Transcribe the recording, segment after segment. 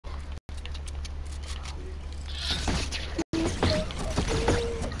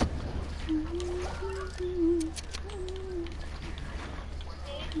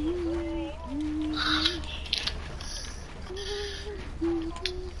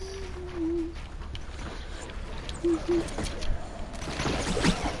Are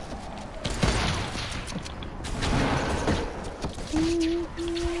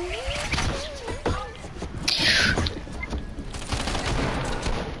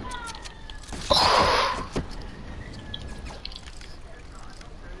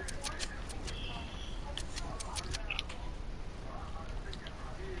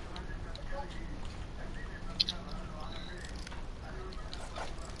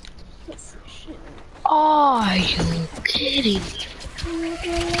you kidding?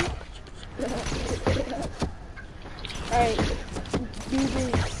 Alright, do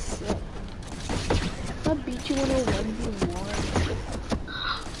this. I'll beat you in a 1v1.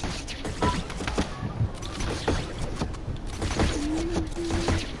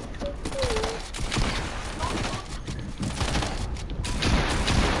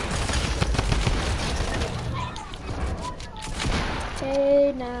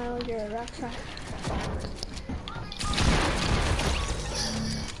 Hey, now you're a rock star.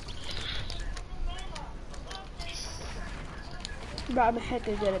 Bro, I'm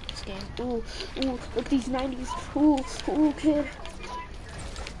hecka good at this game. Ooh, ooh, look at these 90s. Ooh, ooh, kid.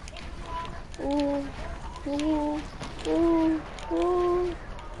 Ooh, ooh, ooh, ooh.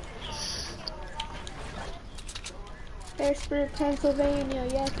 Harrisburg, Pennsylvania.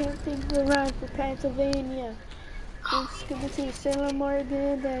 Yeah, I can't think of the rhyme for Pennsylvania. Let's go to Salem,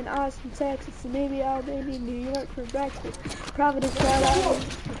 Oregon, then Austin, Texas, and maybe Albany, New York for breakfast. Providence, Rhode Island.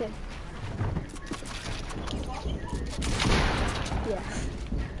 Okay. Yeah.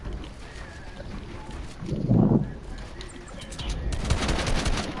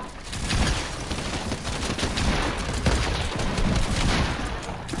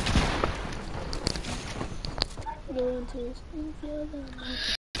 Go into Springfield and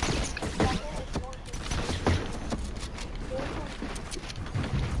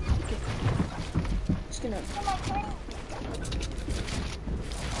just gonna.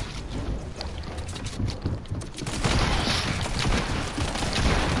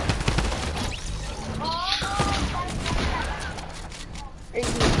 Are you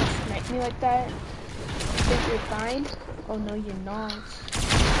gonna snipe me like that? Think you're fine? Oh no, you're not.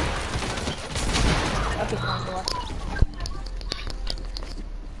 Okay, fine, go up.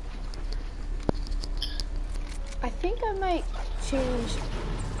 I think I might change.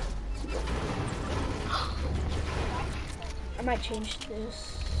 I might change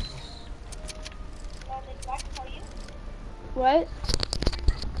this. What?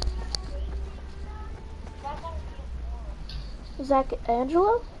 Is that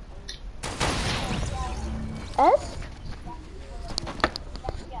Angelo? S?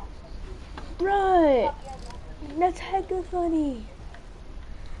 Right. That's hecka funny.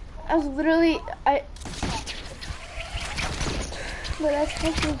 I was literally, but that's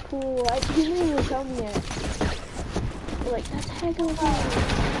hecka cool. You didn't even tell me yet. But like, that's hecka cool.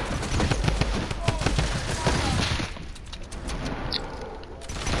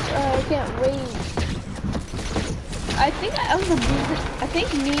 I can't wait. I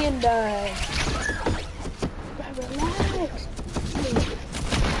think me and, relax.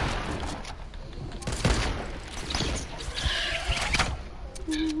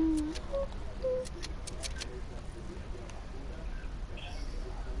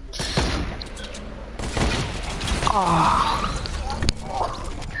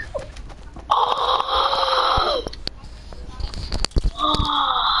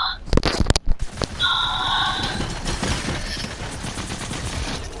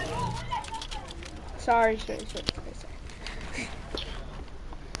 Sorry.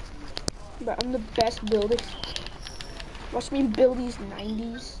 But I'm the best builder. Watch me build these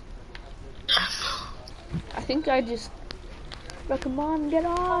 90s. I think I just. But come on, get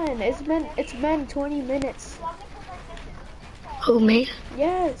on. It's been 20 minutes. Who, me?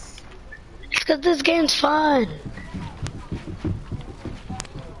 Yes. It's because this game's fun.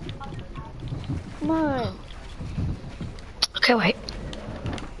 Come on. Okay, wait.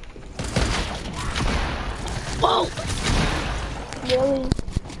 Whoa. Really?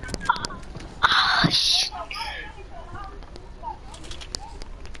 Ah, shit.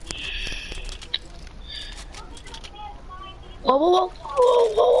 Whoa.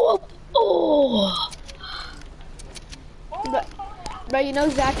 Oh. But you know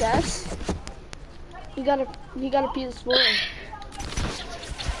Zach S? He got a PS4.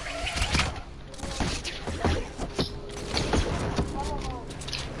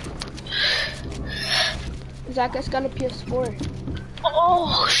 Zach S got a PS4.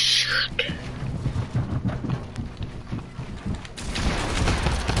 Oh, shoot.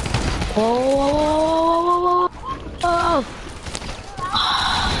 Whoa.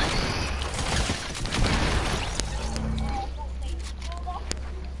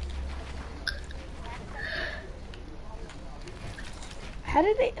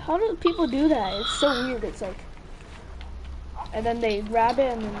 How do people do that? It's so weird. It's like, and then they grab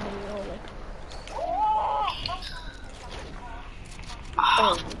it and then they go like,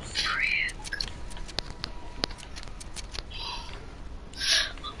 oh.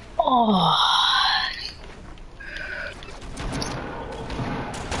 Oh.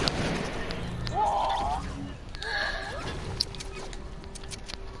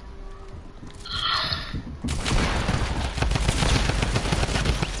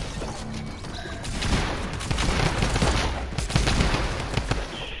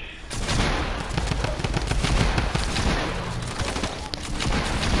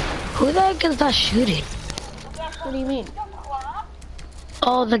 Who the heck is that shooting? What do you mean?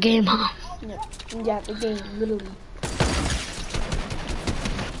 Oh, the game, huh? Yeah, the game, literally.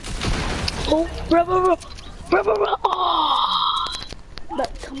 Oh, bro. Oh.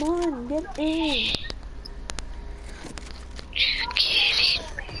 But come on, get in. You kidding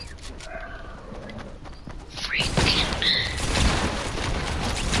me? Freaking.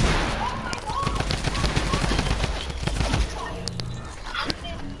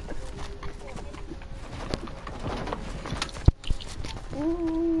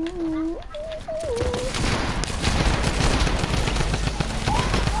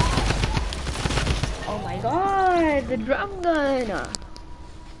 Oh my god, the drum gun.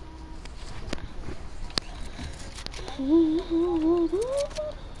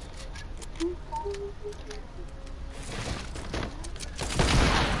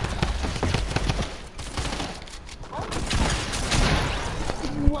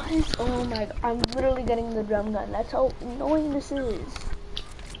 What? Oh my god, I'm literally getting the drum gun. That's how annoying this is.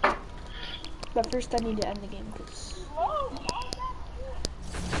 But first I need to end the game because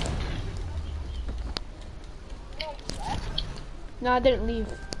no, I didn't leave.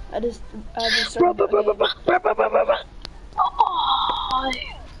 I just started the game. Oh.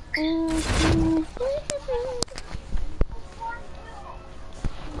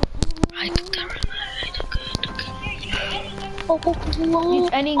 I took that. Use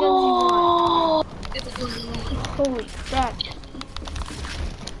any guns you want. Holy crap.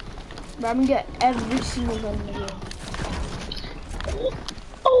 But I'm gonna get every single gun in the game.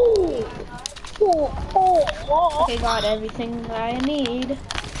 Okay, got everything that I need.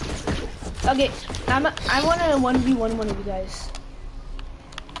 Okay, I want to 1v1 one of you guys.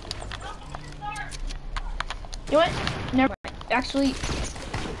 You know what? Never mind. Actually,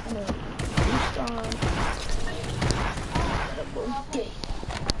 I'm gonna boost on. Okay.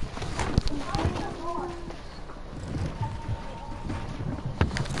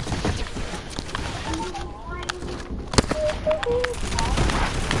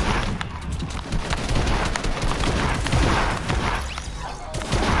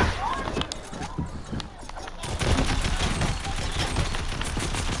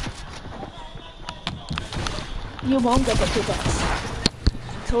 You won't get the pickaxe. I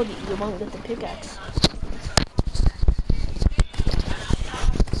told you, you won't get the pickaxe.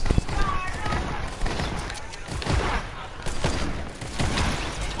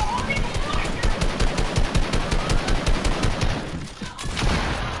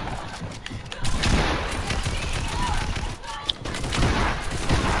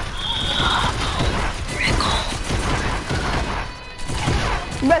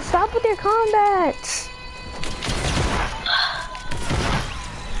 But stop with your combats!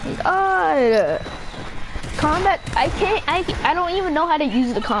 God! Combat, I don't even know how to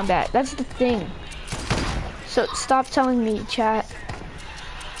use the combat. That's the thing. So stop telling me, chat.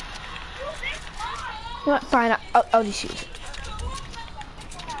 You know what, fine, I'll just use it.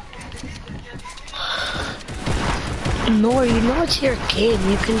 No, you know it's your game.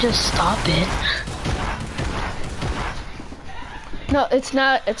 You can just stop it. No, it's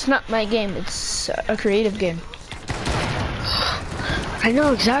not my game. It's a creative game. I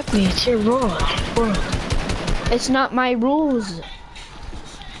know exactly. It's your world. It's not my rules.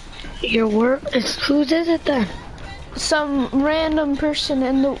 Your world. Whose is it then? Some random person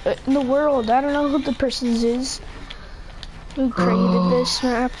in the world. I don't know who the person is. Who created this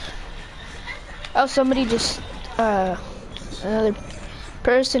map? Oh, somebody just another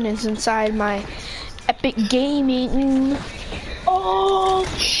person is inside my Epic Gaming. Oh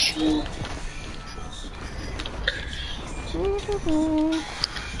shoot.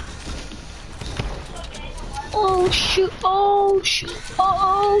 Oh shoot, oh shoot,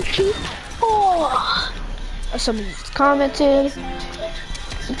 oh shoot, oh. Somebody just commented.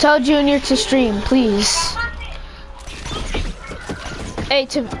 Tell Junior to stream, please. Hey,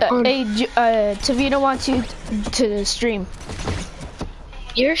 Tevita wants you to stream.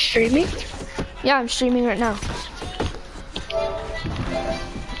 You're streaming? Yeah, I'm streaming right now.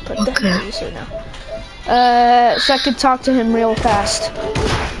 the Okay. heck is it now? So I could talk to him real fast.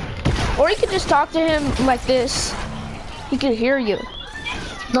 Or you could just talk to him like this. He could hear you.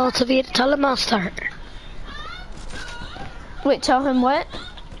 No, Tevita, tell him I'll start. Wait, tell him what?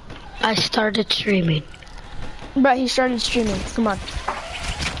 I started streaming. But he started streaming. Come on.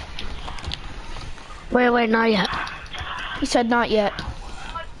 Wait, not yet. He said not yet.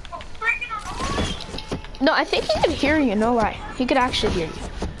 No, I think he could hear you, no lie. He could actually hear you.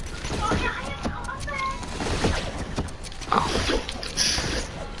 Oh.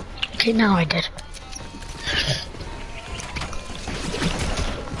 Okay, now I did.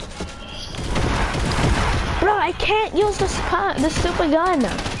 Bro, I can't use the stupid gun.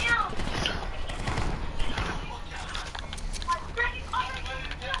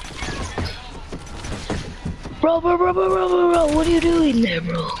 Bro, what are you doing there,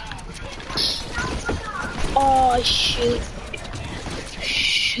 bro? Oh, shoot.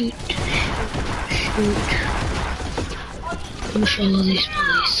 I'm follow these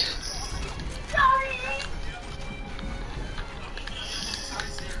police.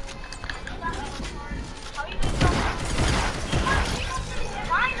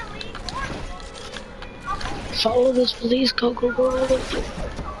 Follow this police, go. Okay,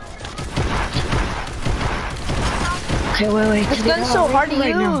 wait. This gun's so hard to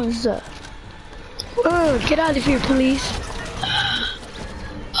use. Oh, get out of here, police.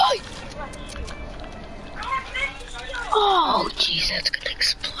 Oh, jeez, that's gonna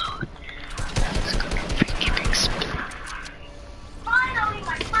explode. That's gonna freaking explode.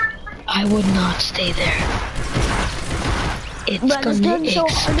 I would not stay there. It's but this gonna gun's so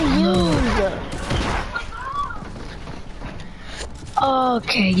hard to use.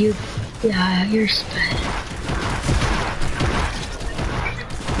 Okay, you're sped.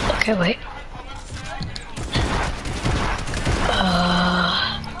 Okay, wait.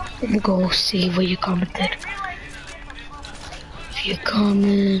 Let me go see what you commented. If you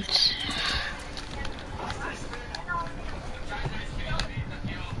comment.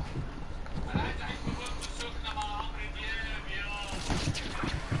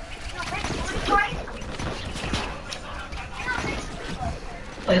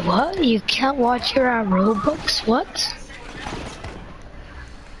 Wait, what? You can't watch your Roblox? What?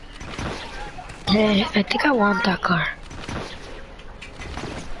 Hey, I think I want that car.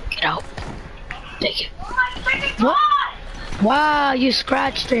 Get out. Take it. What? Wow, you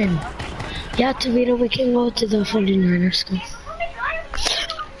scratched in. Yeah, Tevita, we can go to the 49ers school.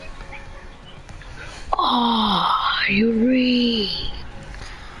 Oh, you read.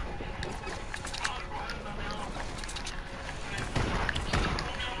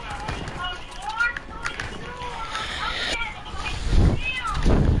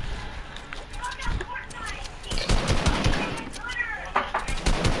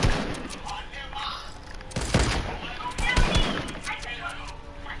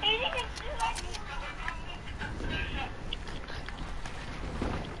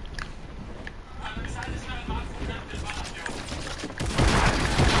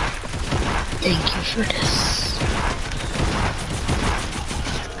 Thank you for this.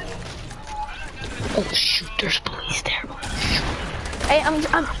 Oh shoot, there's police there. Hey,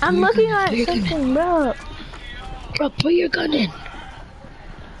 I'm looking at something, bro. Bro, put your gun in.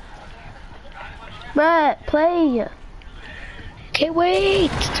 Bro, play. Okay,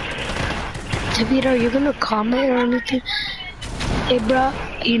 wait. Tevita, are you gonna comment or anything? Hey, bro,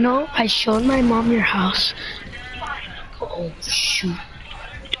 you know, I showed my mom your house. Oh shoot.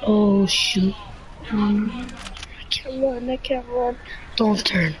 Oh shoot. I can't run. Don't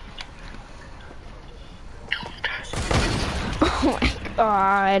turn. Oh my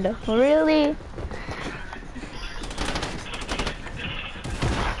god. Really?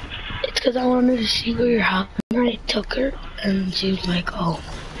 It's because I wanted to see where your house was. And I took her and she was like, oh,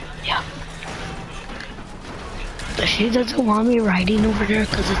 yeah. But she doesn't want me riding over there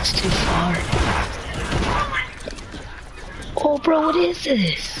because it's too far. Oh, bro, what is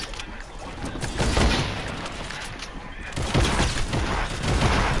this?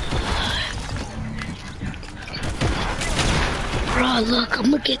 Bro, look,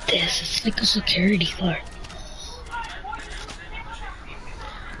 I'm gonna get this. It's like a security guard.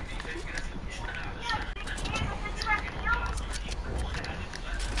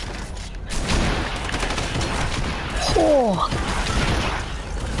 Oh.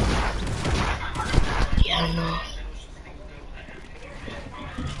 Yeah, no.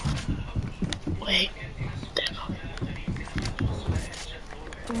 Wait.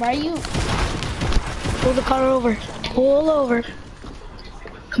 Why are you? Pull the car over. Pull over.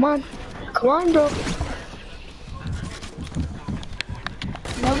 Come on, bro.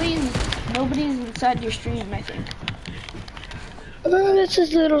 Nobody's nobody's inside your stream, I think. This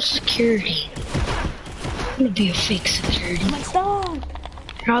is little security. I'm gonna be a fake security. My dog!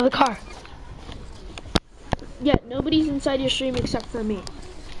 Get out of the car. Yeah, nobody's inside your stream except for me.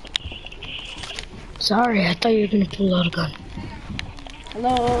 Sorry, I thought you were gonna pull out a gun.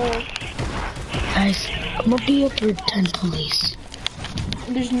 Hello? Guys, I'm gonna be a pretend police.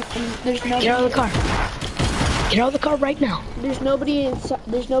 There's nobody. Get out of the car. Get out of the car right now. There's nobody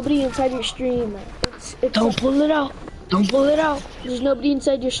inside your stream. It's Don't pull it out. Don't pull it out. There's nobody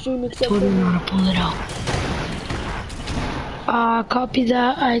inside your stream except Told for me me. not to pull it out. Copy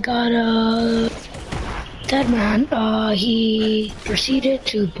that. I got a dead man. He proceeded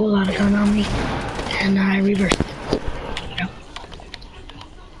to pull out a gun on me, and I reversed it.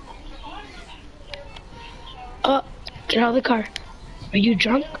 Get out of the car. Are you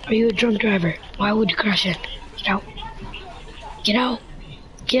drunk? Are you a drunk driver? Why would you crash in? Get out. Get out.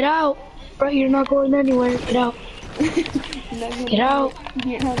 Get out. Bro, you're not going anywhere. Get out. Get out.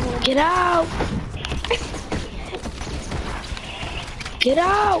 Get out. Get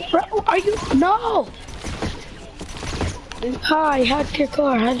out. Bro, are you? No. Hi, hacked your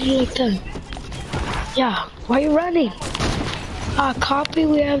car. How did you like that? Yeah. Why are you running? Copy.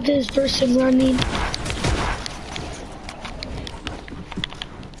 We have this person running.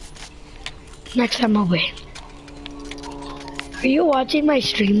 Next time I'll wait. Are you watching my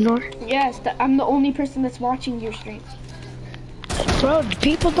stream, Nor? Yes, I'm the only person that's watching your stream. Bro,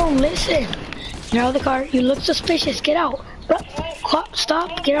 people don't listen. Get out of the car. You look suspicious. Get out. Bro,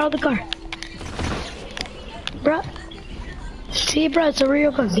 stop. Get out of the car. Bro. See, bro, it's a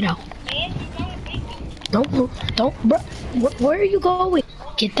real gun. Get out. Don't move. Don't, bro. Where are you going?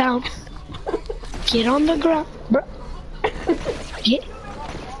 Get down. Get on the ground. Bro. Get.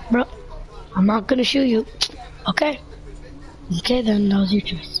 Bro. I'm not gonna shoot you. Okay. Okay, then that was your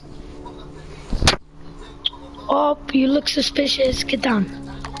choice. Oh, you look suspicious. Get down.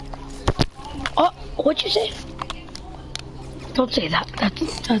 Oh, what'd you say? Don't say that.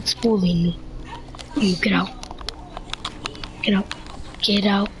 That's bullying me. You get out. Get out. Get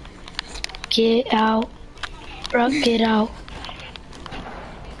out. Get out. Bro, get out.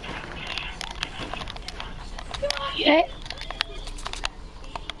 Yeah.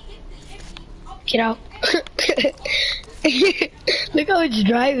 Get out. Look how it's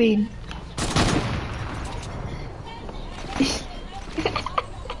driving.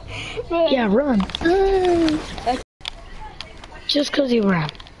 Yeah, run. Just cause you ran.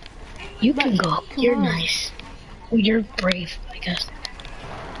 You can go. You're nice. Well, you're brave, I guess.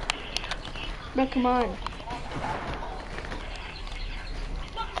 Bro, come on.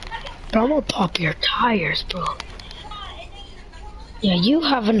 Bro, I'm gonna pop your tires, bro. Yeah, you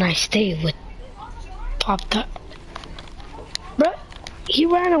have a nice day with pop that. Bro, he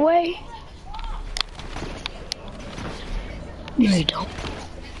ran away. No, you don't.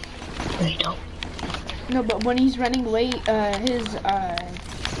 No, you don't. No, but when he's running away,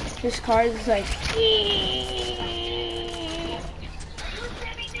 his car is like.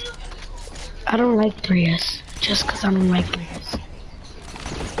 I don't like Prius. Just cause I don't like Prius.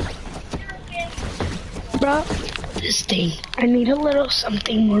 Bro, this thing. I need a little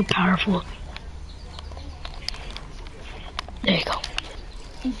something more powerful. There you go.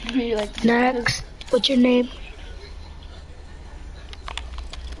 Like, next, what's your name?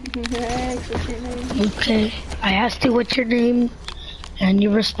 Next, what's your name? Okay, I asked you what's your name, and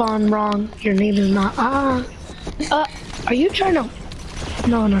you respond wrong. Your name is not. Are you trying to?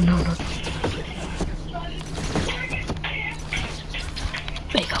 No.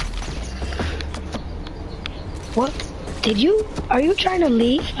 There you go. What? Are you trying to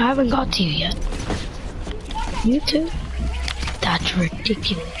leave? I haven't got to you yet. You too? That's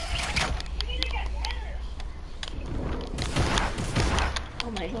ridiculous.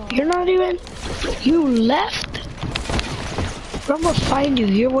 Oh my god. You're not even... You left? I'm gonna find you.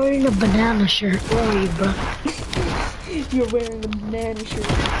 You're wearing a banana shirt. Where are you, bro? You're wearing a banana shirt.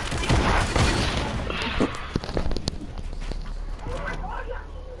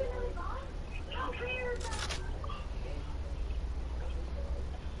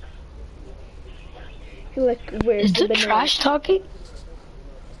 Like, where's Is the the trash talking?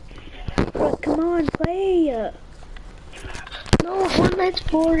 Bro, come on, play. No, Fortnite's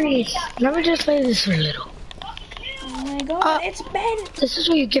boring. Let me just play this for a little. Oh my god, it's been... This is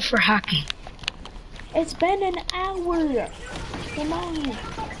what you get for hacking. It's been an hour. Come on.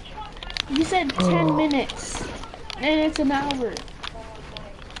 You said 10 minutes. And it's an hour.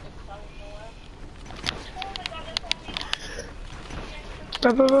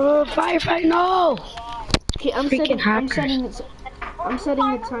 Firefight, no! Okay, I'm setting the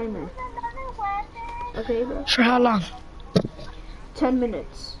timer. Okay, bro. For how long? 10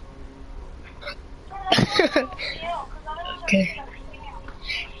 minutes. Okay.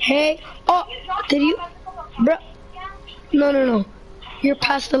 Hey, oh, did you, bro? No. You're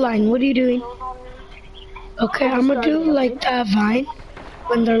past the line. What are you doing? Okay, I'm gonna do like that vine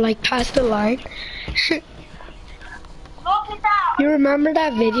when they're like past the line. You remember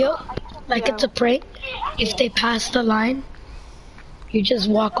that video? Like Yeah. it's a prank. If they pass the line, you just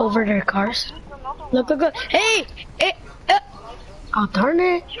walk over their cars. Look. Hey! Hey! Oh, darn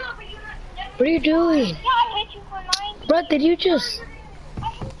it. What are you doing? Bro, did you just...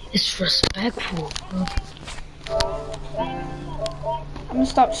 Disrespectful. I'm gonna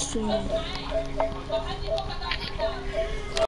stop streaming.